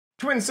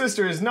Twin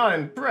sister is not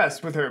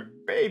impressed with her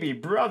baby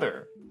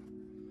brother.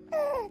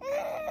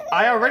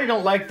 I already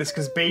don't like this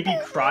because baby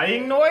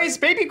crying noise?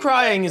 Baby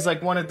crying is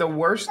like one of the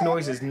worst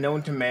noises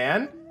known to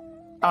man.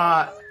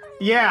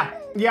 Yeah,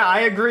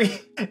 I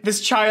agree.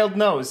 This child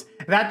knows.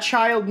 That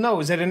child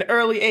knows at an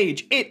early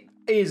age. It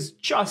is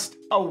just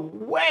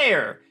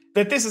aware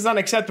that this is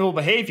unacceptable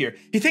behavior.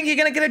 You think you're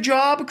gonna get a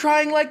job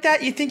crying like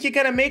that? You think you're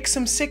gonna make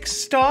some sick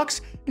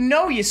stocks?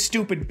 No, you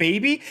stupid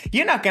baby.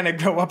 You're not gonna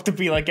grow up to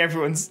be like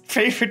everyone's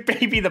favorite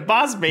baby, the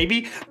boss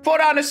baby. Put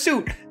on a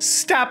suit.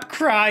 Stop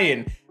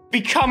crying.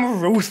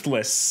 Become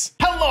ruthless.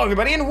 Hello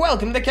everybody and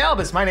welcome to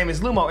Kalbus. My name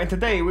is Lumo and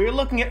today we're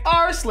looking at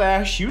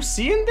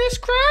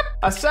r/YouSeeingThisSh crap?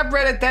 A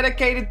subreddit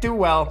dedicated to,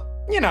 well,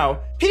 you know,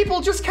 people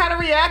just kind of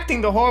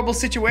reacting to horrible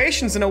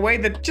situations in a way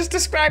that just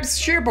describes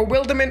sheer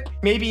bewilderment,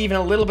 maybe even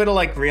a little bit of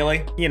like,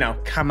 really? You know,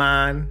 come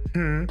on.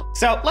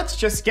 So let's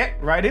just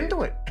get right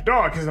into it.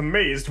 Dog is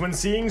amazed when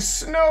seeing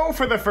snow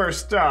for the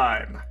first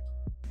time.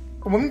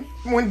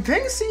 When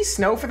things see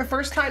snow for the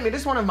first time, it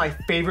is one of my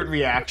favorite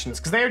reactions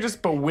because they are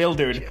just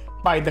bewildered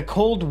by the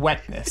cold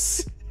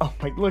wetness. Oh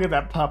my, look at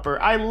that pupper.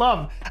 I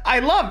love,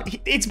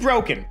 it's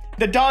broken.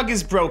 The dog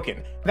is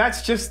broken.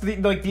 That's just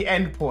the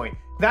end point.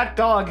 That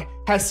dog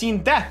has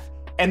seen death,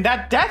 and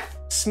that death,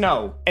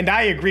 snow. And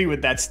I agree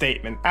with that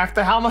statement.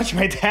 After how much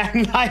my dad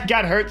and I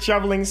got hurt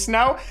shoveling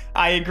snow,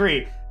 I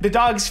agree. The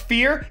dog's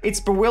fear,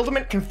 its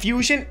bewilderment,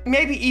 confusion,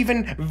 maybe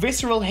even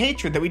visceral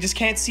hatred that we just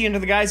can't see under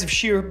the guise of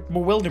sheer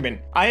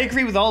bewilderment. I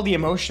agree with all the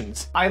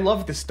emotions. I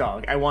love this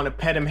dog. I want to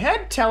pet him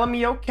head, tell him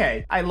he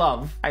okay. I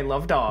love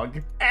dog.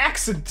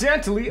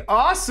 Accidentally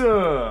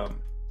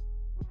awesome.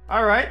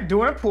 All right,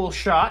 doing a pool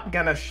shot.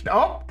 Gonna,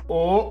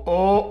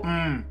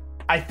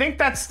 I think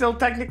that still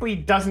technically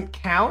doesn't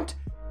count,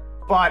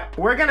 but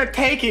we're gonna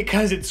take it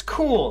because it's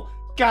cool.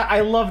 God,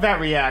 I love that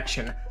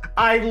reaction.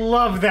 I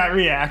love that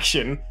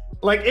reaction.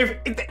 Like,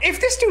 if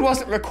this dude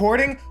wasn't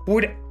recording,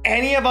 would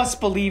any of us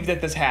believe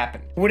that this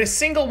happened? Would a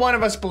single one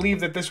of us believe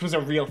that this was a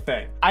real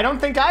thing? I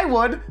don't think I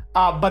would,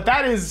 but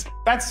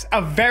that's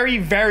a very,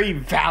 very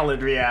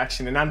valid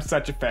reaction, and I'm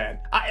such a fan.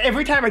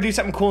 Every time I do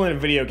something cool in a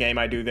video game,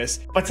 I do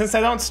this, but since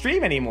I don't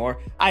stream anymore,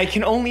 I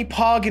can only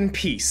pog in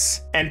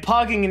peace. And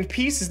pogging in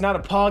peace is not a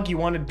pog you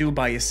want to do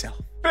by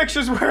yourself.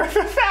 Picture's worth 1,000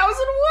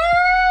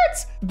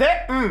 words!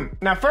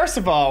 Now, first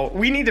of all,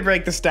 we need to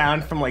break this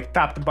down from like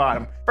top to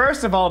bottom.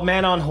 First of all,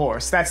 man on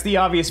horse. That's the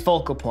obvious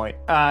focal point.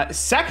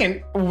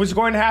 Second, was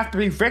going to have to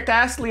be Rick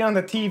Astley on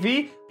the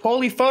TV,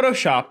 poorly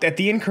photoshopped at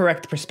the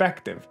incorrect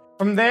perspective.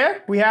 From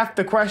there, we have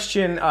to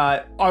question,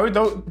 are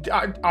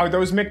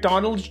those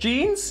McDonald's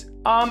jeans?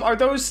 Are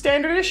those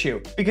standard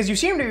issue? Because you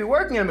seem to be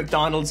working at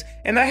McDonald's,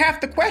 and I have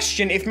to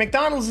question if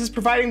McDonald's is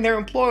providing their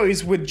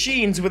employees with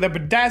jeans with a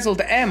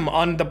bedazzled M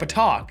on the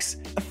buttocks.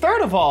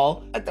 Third of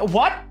all,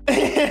 what?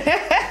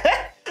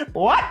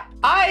 What?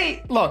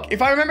 Look,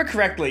 if I remember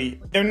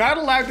correctly, they're not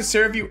allowed to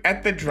serve you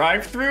at the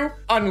drive-thru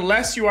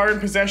unless you are in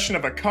possession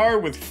of a car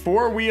with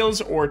 4 wheels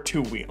or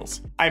 2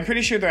 wheels. I'm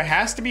pretty sure there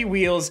has to be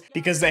wheels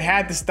because they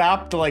had to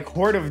stop the like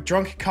horde of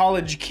drunk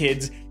college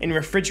kids in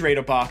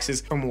refrigerator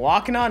boxes from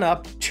walking on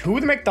up to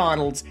the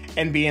McDonald's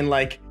and being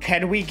like,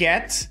 can we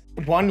get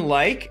one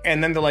like?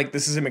 And then they're like,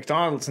 this is a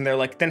McDonald's. And they're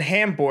like, then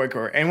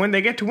hamburger. And when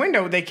they get to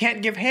window, they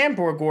can't give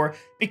hamburger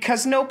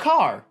because no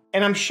car.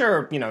 And I'm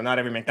sure, you know, not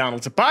every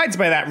McDonald's abides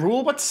by that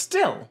rule, but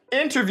still.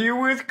 Interview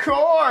with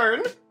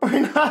Corn.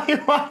 When all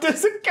you want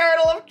is a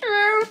kernel of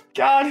truth.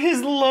 God,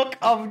 his look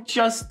of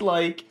just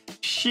like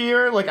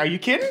sheer, like, are you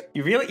kidding?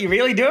 You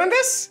really doing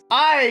this?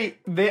 I'm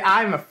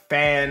a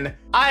fan.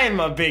 I'm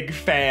a big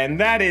fan.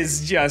 That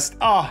is just,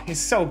 oh, it's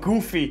so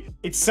goofy.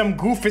 It's some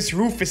Goofus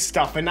Rufus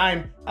stuff, and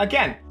I'm,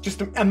 again,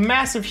 just a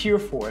massive here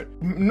for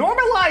it.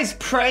 Normalize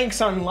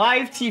pranks on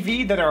live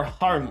TV that are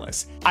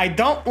harmless. I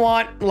don't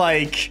want,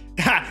 like,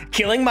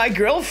 killing my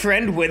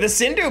girlfriend with a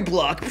cinder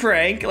block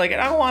prank. Like, I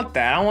don't want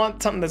that. I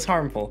want something that's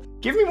harmful.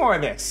 Give me more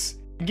of this.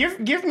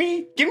 Give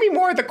me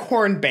more of the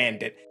Corn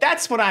Bandit.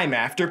 That's what I'm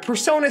after.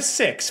 Persona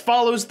 6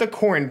 follows the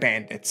Corn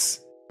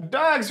Bandits.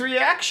 Dog's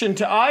reaction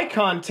to eye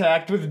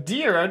contact with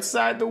deer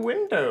outside the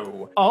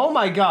window. Oh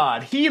my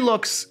god, he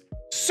looks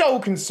so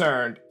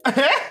concerned.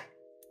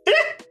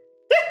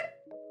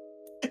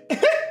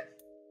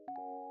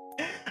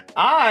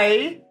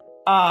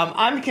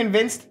 I'm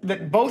convinced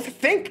that both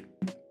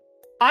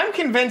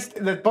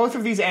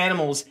of these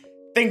animals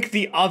think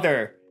the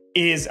other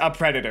is a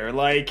predator.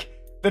 Like,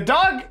 the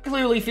dog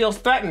clearly feels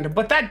threatened,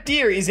 but that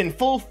deer is in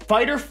full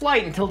fight or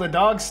flight until the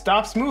dog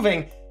stops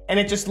moving, and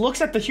it just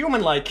looks at the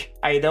human like,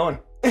 how you doing?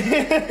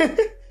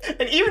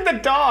 And even the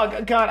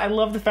dog, God, I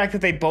love the fact that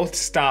they both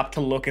stop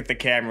to look at the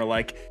camera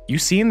like, you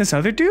seeing this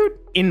other dude?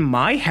 In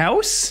my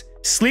house?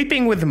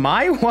 Sleeping with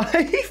my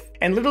wife?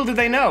 And little do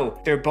they know,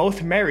 they're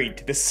both married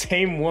to the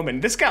same woman.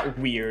 This got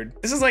weird.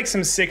 This is like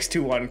some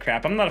 621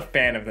 crap. I'm not a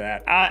fan of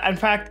that. In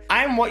fact,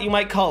 I'm what you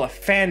might call a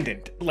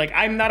fandant. Like,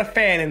 I'm not a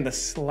fan in the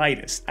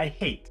slightest. I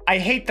hate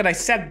that I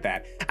said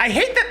that. I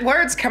hate that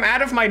words come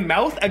out of my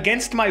mouth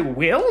against my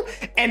will,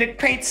 and it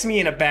paints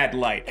me in a bad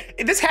light.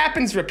 This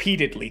happens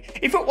repeatedly.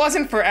 If it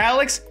wasn't for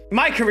Alex,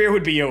 my career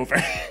would be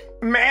over.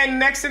 Man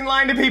next in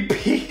line to be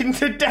beaten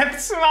to death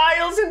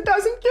smiles and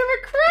doesn't give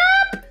a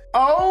crap.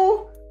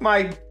 Oh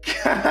my God.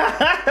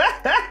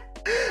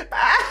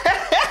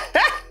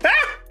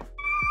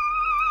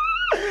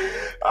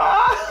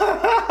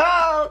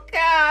 Oh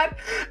God,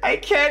 I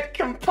can't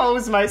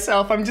compose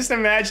myself. I'm just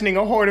imagining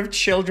a horde of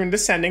children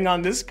descending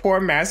on this poor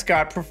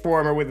mascot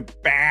performer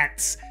with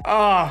bats.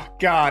 Oh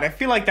God, I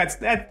feel like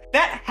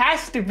that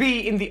has to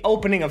be in the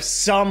opening of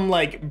some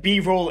like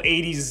B-roll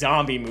 80s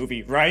zombie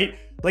movie, right?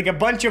 Like a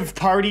bunch of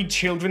party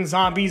children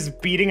zombies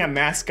beating a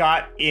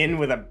mascot in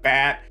with a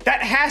bat.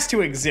 That has to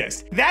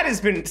exist. That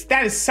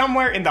is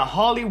somewhere in the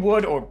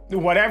Hollywood or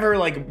whatever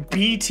like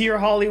B-tier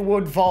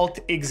Hollywood vault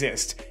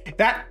exists.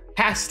 That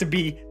has to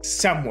be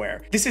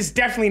somewhere. This is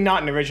definitely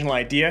not an original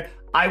idea.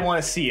 I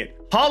want to see it.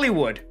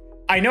 Hollywood,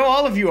 I know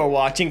all of you are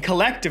watching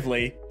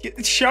collectively.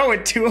 Show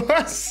it to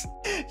us.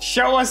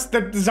 Show us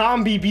the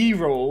zombie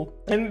B-roll.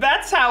 And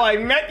that's how I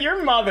met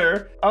your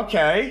mother.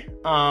 Okay,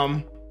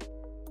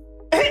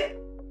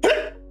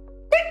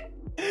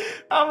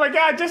 oh my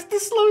God, just the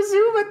slow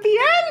zoom at the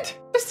end.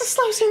 Just the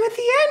slow zoom at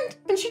the end.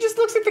 And she just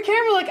looks at the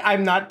camera like,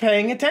 I'm not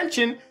paying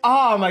attention.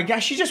 Oh my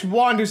gosh, she just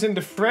wanders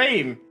into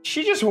frame.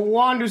 She just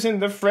wanders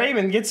into frame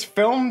and gets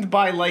filmed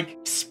by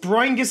like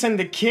Springus and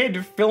the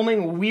Kid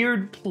filming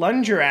weird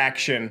plunger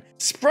action.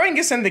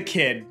 Springus and the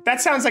Kid. That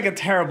sounds like a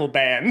terrible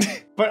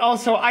band. But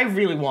also, I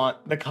really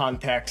want the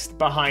context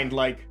behind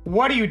like,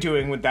 what are you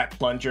doing with that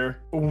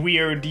plunger?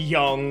 Weird,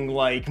 young,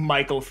 like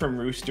Michael from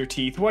Rooster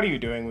Teeth. What are you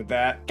doing with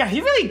that? God,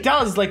 he really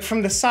does, like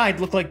from the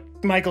side, look like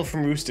Michael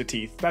from Rooster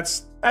Teeth.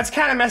 That's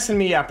kind of messing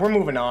me up. We're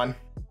moving on.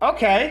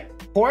 Okay,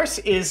 horse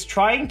is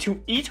trying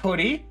to eat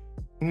hoodie.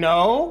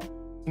 No,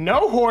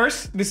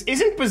 horse. This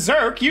isn't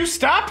Berserk. You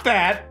stop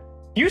that.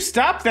 You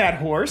stop that,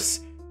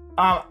 horse.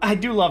 I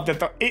do love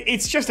that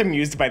it's just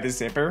amused by the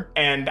zipper,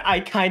 and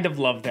I kind of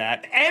love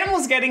that.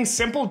 Animals getting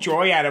simple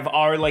joy out of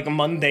our like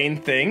mundane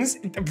things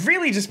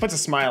really just puts a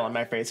smile on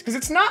my face, because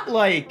it's not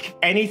like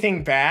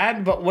anything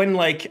bad, but when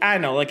like, I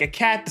don't know, like a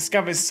cat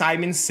discovers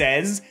Simon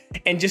Says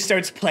and just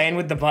starts playing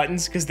with the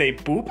buttons because they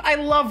boop, I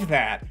love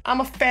that.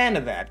 I'm a fan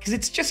of that, because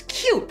it's just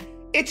cute.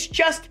 It's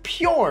just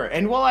pure,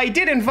 and while I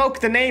did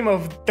invoke the name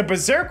of the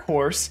Berserk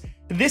horse,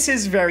 this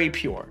is very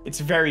pure. It's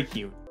very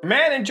cute.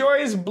 Man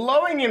enjoys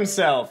blowing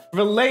himself.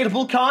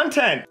 Relatable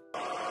content.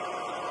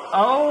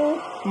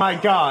 Oh my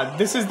God,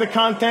 this is the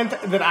content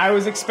that I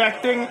was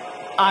expecting.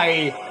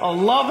 I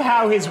love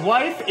how his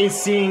wife is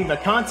seeing the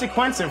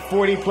consequence of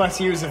 40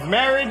 plus years of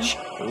marriage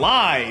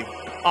live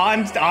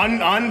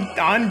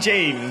on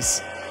James.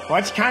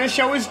 What kind of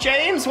show is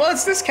James? Well,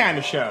 it's this kind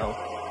of show.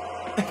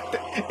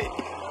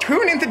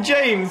 Tune into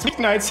James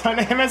weeknights on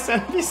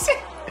MSNBC.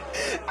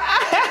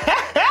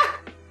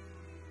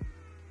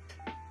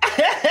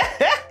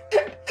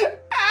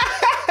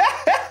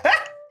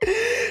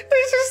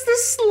 The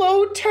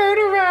slow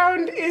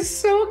turnaround is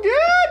so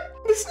good.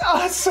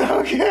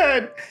 So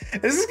good.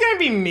 This is gonna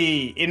be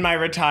me in my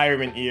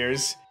retirement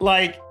years.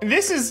 Like,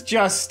 this is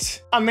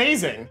just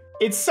amazing.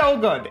 It's so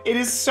good. It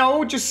is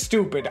so just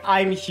stupid.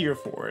 I'm here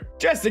for it.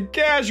 Just a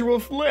casual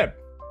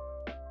flip.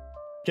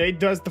 Okay,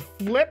 does the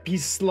flip.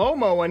 He's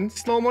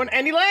slow-moing,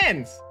 and he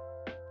lands.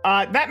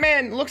 That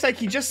man looks like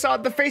he just saw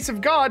the face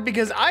of God,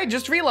 because I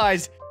just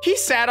realized he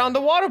sat on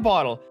the water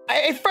bottle.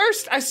 At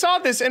first, I saw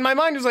this and my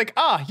mind was like,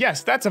 ah,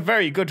 yes, that's a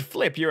very good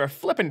flip. You're a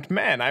flippant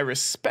man. I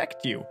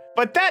respect you.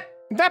 But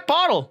that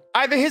bottle,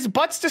 either his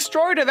butt's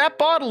destroyed or that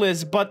bottle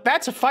is, but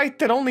that's a fight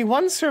that only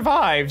one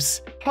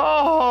survives.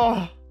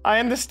 Oh, I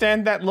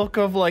understand that look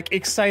of like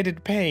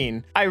excited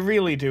pain. I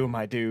really do,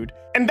 my dude.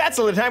 And that's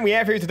all the time we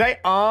have here today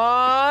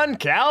on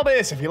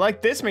Kalbus. If you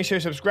like this, make sure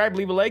to subscribe,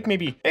 leave a like,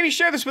 maybe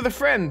share this with a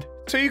friend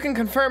so you can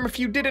confirm if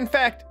you did in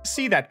fact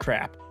see that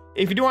crap.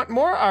 If you do want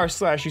more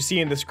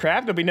r/YouSeeingThisSh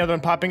crap, there'll be another one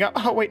popping up.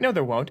 Oh wait, no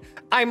there won't.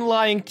 I'm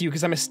lying to you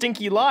because I'm a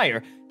stinky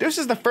liar. This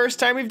is the first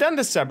time we've done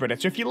this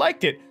subreddit, so if you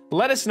liked it,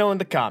 let us know in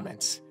the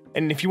comments.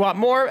 And if you want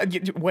more,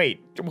 wait,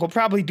 we'll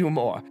probably do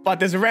more. But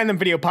there's a random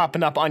video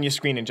popping up on your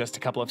screen in just a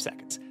couple of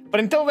seconds.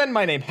 But until then,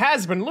 my name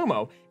has been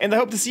Lumo, and I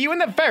hope to see you in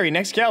the very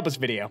next Kalbus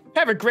video.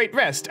 Have a great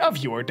rest of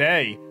your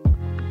day.